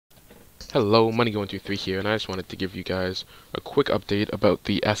Hello, Money123 here, and I just wanted to give you guys a quick update about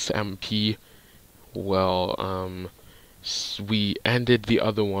the SMP. Well, we ended the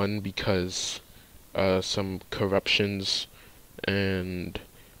other one because some corruptions and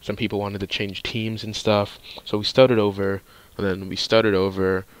some people wanted to change teams and stuff. So we started over, and then we started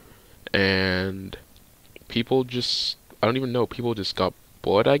over, and people just, I don't even know, people just got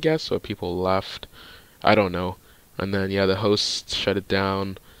bored, I guess, or people left. I don't know. And then, yeah, the host shut it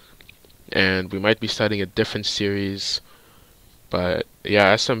down. And we might be starting a different series, but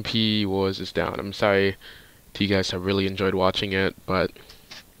yeah, SMP WARS is down. I'm sorry to you guys have really enjoyed watching it, but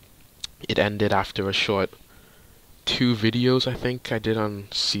it ended after a short 2 videos I think I did on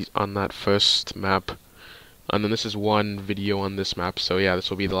that first map, and then this is 1 video on this map. So yeah, this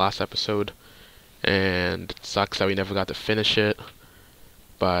will be the last episode, and it sucks that we never got to finish it.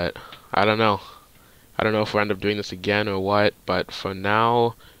 But I don't know. I don't know if we'll end up doing this again or what. But for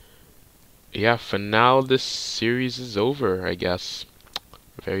now. Yeah, for now, this series is over, I guess.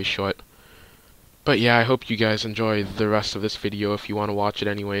 Very short. But yeah, I hope you guys enjoy the rest of this video if you want to watch it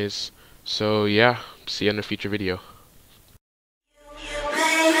anyways. So yeah, see you in a future video.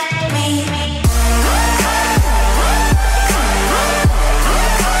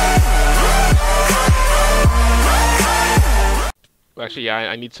 Actually, yeah,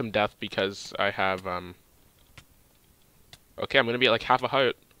 I need some death because I have, okay, I'm gonna be at like half a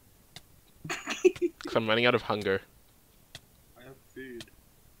heart. Because I'm running out of hunger. I have food.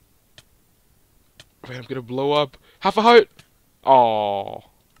 Wait, I'm gonna blow up. Half a heart! Oh.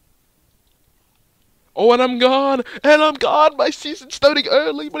 Oh, and I'm gone! And I'm gone! My season's starting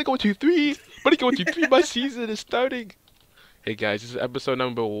early! Money123! Money123, my season is starting! Hey guys, this is episode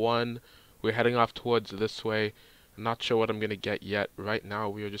number 1. We're heading off towards this way. I'm not sure what I'm gonna get yet. Right now,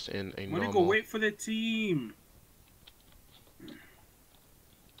 we are just in a normal... Go wait for the team!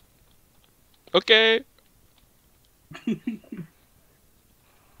 Okay!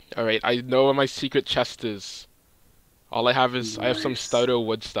 Alright, I know where my secret chest is. All I have is, I have some starter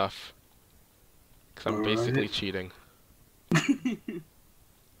wood stuff. Because I'm basically cheating. I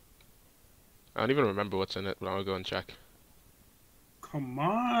don't even remember what's in it, but I'll go and check. Come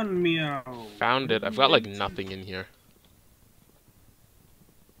on, Meow! Found it. I've got like nothing in here.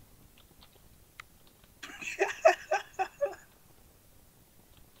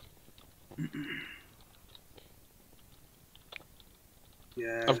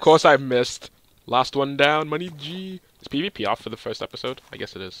 Yes. Of course I missed. Last one down, Money G. Is PvP off for the first episode? I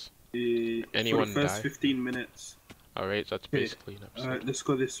guess it is. Anyone for the first die? 15 minutes. Alright, so that's basically an episode. Alright, let's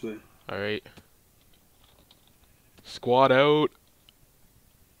go this way. Alright. Squad out!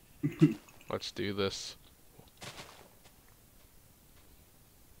 Let's do this.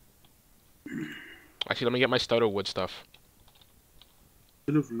 Actually, let me get my starter wood stuff.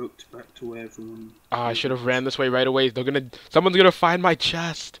 Should have looked back to where everyone... Ah, I should have ran this way right away. Someone's gonna find my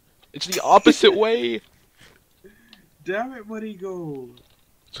chest! It's the opposite way! Damn it, where'd he go?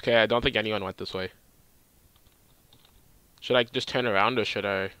 It's okay, I don't think anyone went this way. Should I just turn around, or should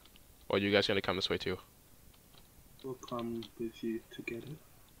I... Or are you guys gonna come this way too? We'll come with you to get it.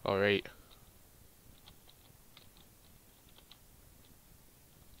 Alright.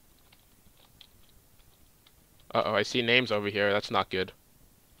 Uh-oh, I see names over here. That's not good.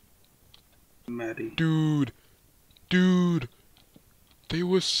 Maddie. Dude! Dude! They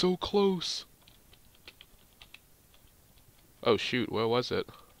were so close! Oh shoot, where was it?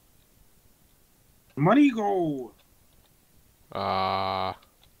 Money go! Ah.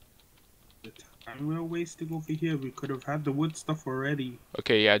 The time we're wasting over here, we could have had the wood stuff already.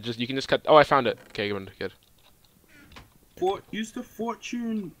 Okay, yeah, you can just cut. Oh, I found it. Okay, good. Use the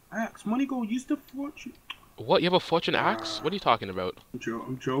fortune axe. Money go, use the fortune. What? You have a fortune axe? What are you talking about?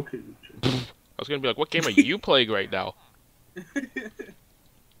 I'm joking. I was gonna be like, what game are you playing right now?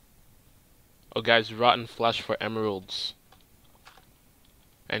 Oh, guys, rotten flesh for emeralds.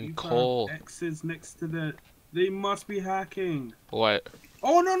 And You coal. have X's next to the... They must be hacking. What?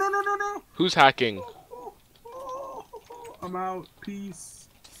 Oh, no. Who's hacking? I'm out. Peace.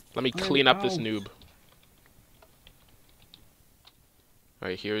 Let me clean up this noob.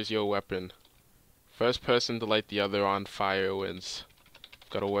 Alright, here's your weapon. First person to light the other on fire wins.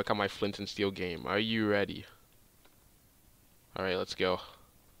 Gotta work on my flint and steel game. Are you ready? Alright, let's go.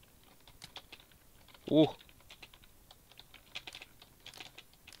 Ooh.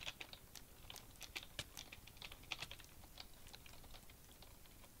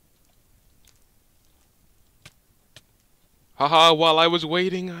 Haha, while I was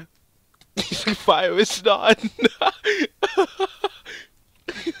waiting, fire is done.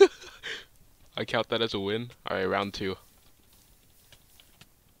 I count that as a win. Alright, round 2.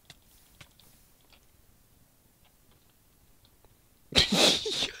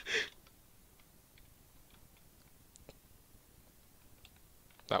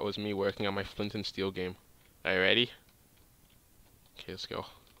 That was me working on my Flint and Steel game. Are you ready? Okay, let's go.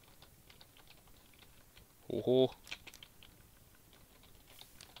 Oh.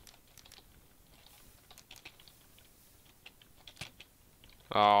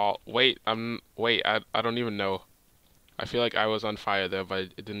 Oh, wait, I don't even know. I feel like I was on fire there, but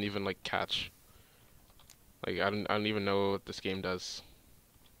it didn't even like catch. Like I don't even know what this game does.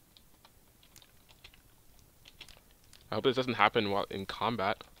 I hope this doesn't happen while in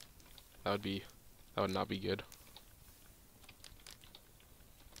combat. That would not be good.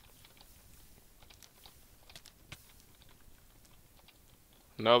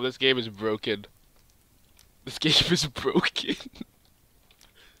 No, this game is broken. This game is broken.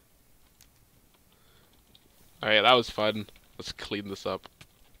 Alright, that was fun. Let's clean this up.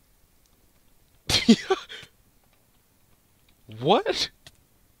 What?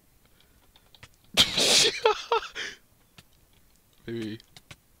 Maybe.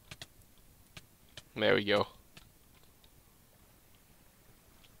 There we go.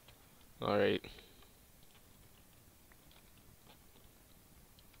 Alright.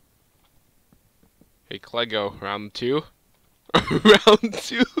 Hey, Clego, round 2? Round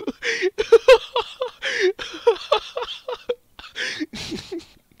 2?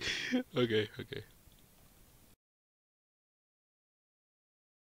 Okay.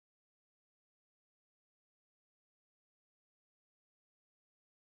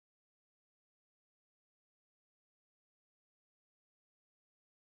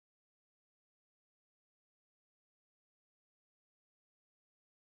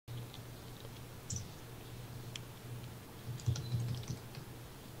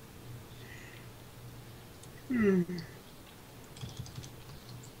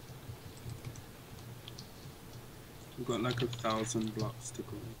 We got like 1,000 blocks to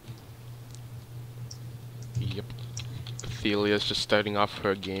go. Yep. Athelia's just starting off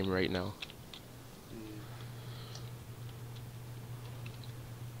her game right now.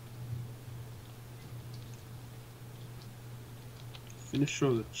 Finish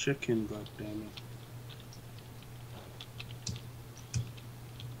all the chicken, goddammit.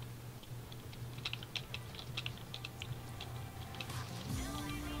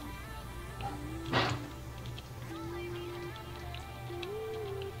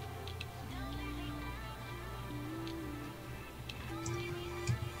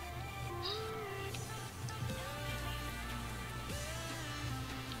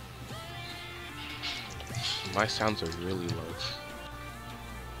 My sounds are really low.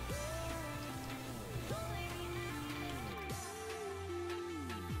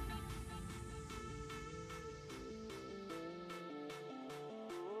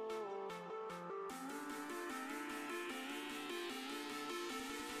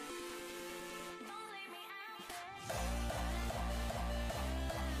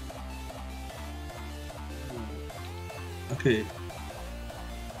 Okay.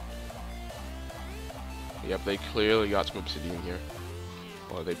 Yep, they clearly got some obsidian here.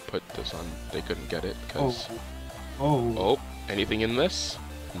 Or they put this on, they couldn't get it, because... Oh, anything in this?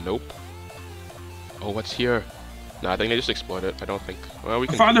 Nope. Oh, what's here? No, I think they just explored it. I don't think... Well, we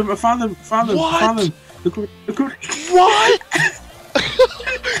can... I found them! What? Look. What?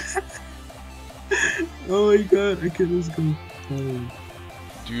 Oh my god, okay, let's go.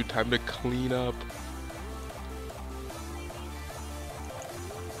 Dude, time to clean up.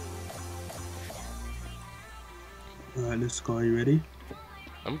 Alright, let's go. Are you ready?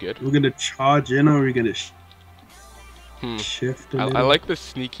 I'm good. We're gonna charge in, or are we gonna shift a little? I like the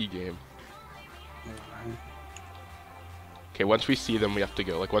sneaky game. Alright. Okay, once we see them, we have to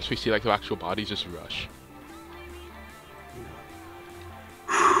go. Like, once we see, like, the actual bodies, just rush.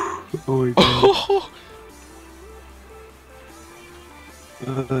 Oh my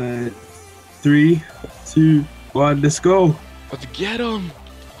god. 3, 2, 1, let's go! Let's get them!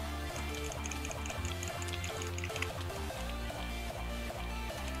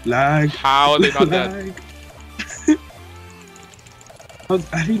 Lag. How are they not dead? How's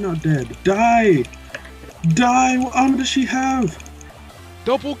Addy not dead? Die! Die! What armor does she have?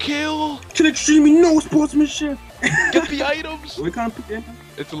 Double kill! Kill extremely, no sportsmanship! Get the items! We can't pick it up.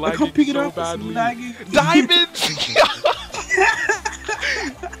 It's I can't pick lagging it so up. badly. It's lagging. Diamonds!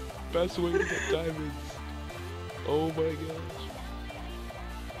 Best way to get diamonds. Oh my gosh.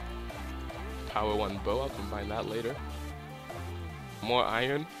 Power 1 bow, I'll combine that later. More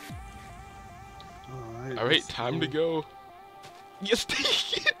iron. Alright, time to go. Yes,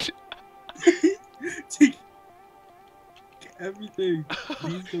 take it! Take everything.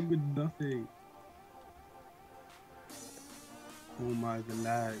 Leave them with nothing. Oh my, the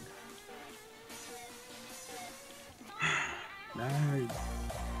lag. Lag.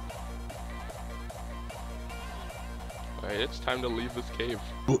 Alright, it's time to leave this cave.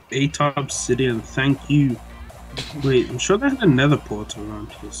 Oh, 8 obsidian, thank you. Wait, I'm sure they had another portal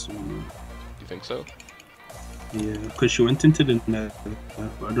around here somewhere. You think so? Yeah, because she went into the nether, but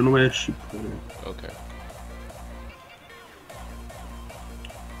I don't know where she put it. Okay.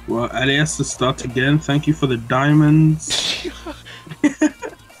 Well, Ali has to start again. Thank you for the diamonds.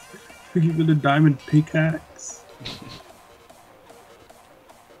 Thank you for the diamond pickaxe.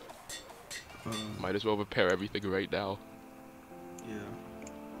 Might as well repair everything right now. Yeah.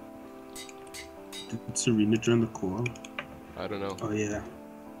 Did Serena join the call? I don't know. Oh yeah.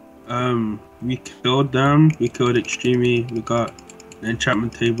 We killed them. We killed Extreme. We got an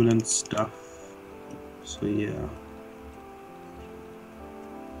enchantment table and stuff. So yeah.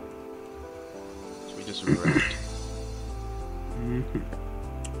 So we just wrecked.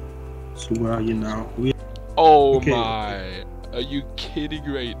 So where are you now? Oh Okay. my! Are you kidding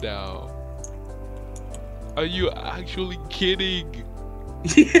right now? Are you actually kidding?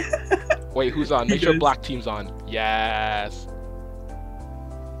 Wait, who's on? Make sure black team's on. Yes.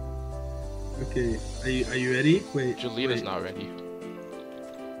 Okay. Are you ready? Wait. Jalena's not ready.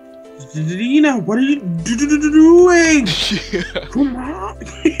 Jalina, what are you doing? Come on.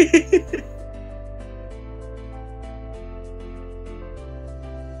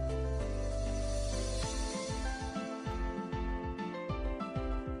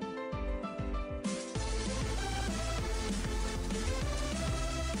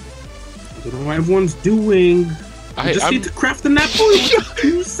 I don't know what everyone's doing. I just need to craft an apple in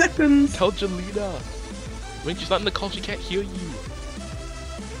 2 seconds. Tell Jalina. When she's not in the call, she can't hear you.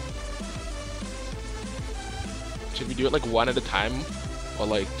 Should we do it like one at a time? Or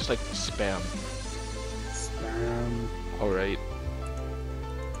like, just like spam? Spam. Alright.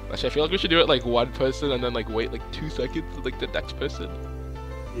 Actually, I feel like we should do it like one person and then like wait like 2 seconds for like the next person.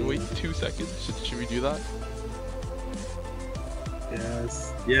 Yeah. Wait 2 seconds. Should we do that?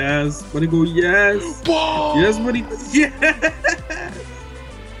 Yes. Yes. Buddy go yes. Whoa! Yes, buddy. Yes.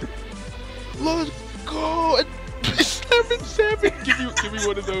 Let's go! And 7-7! Give me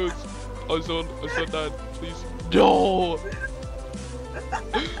one of those. I'm so done. Please. No!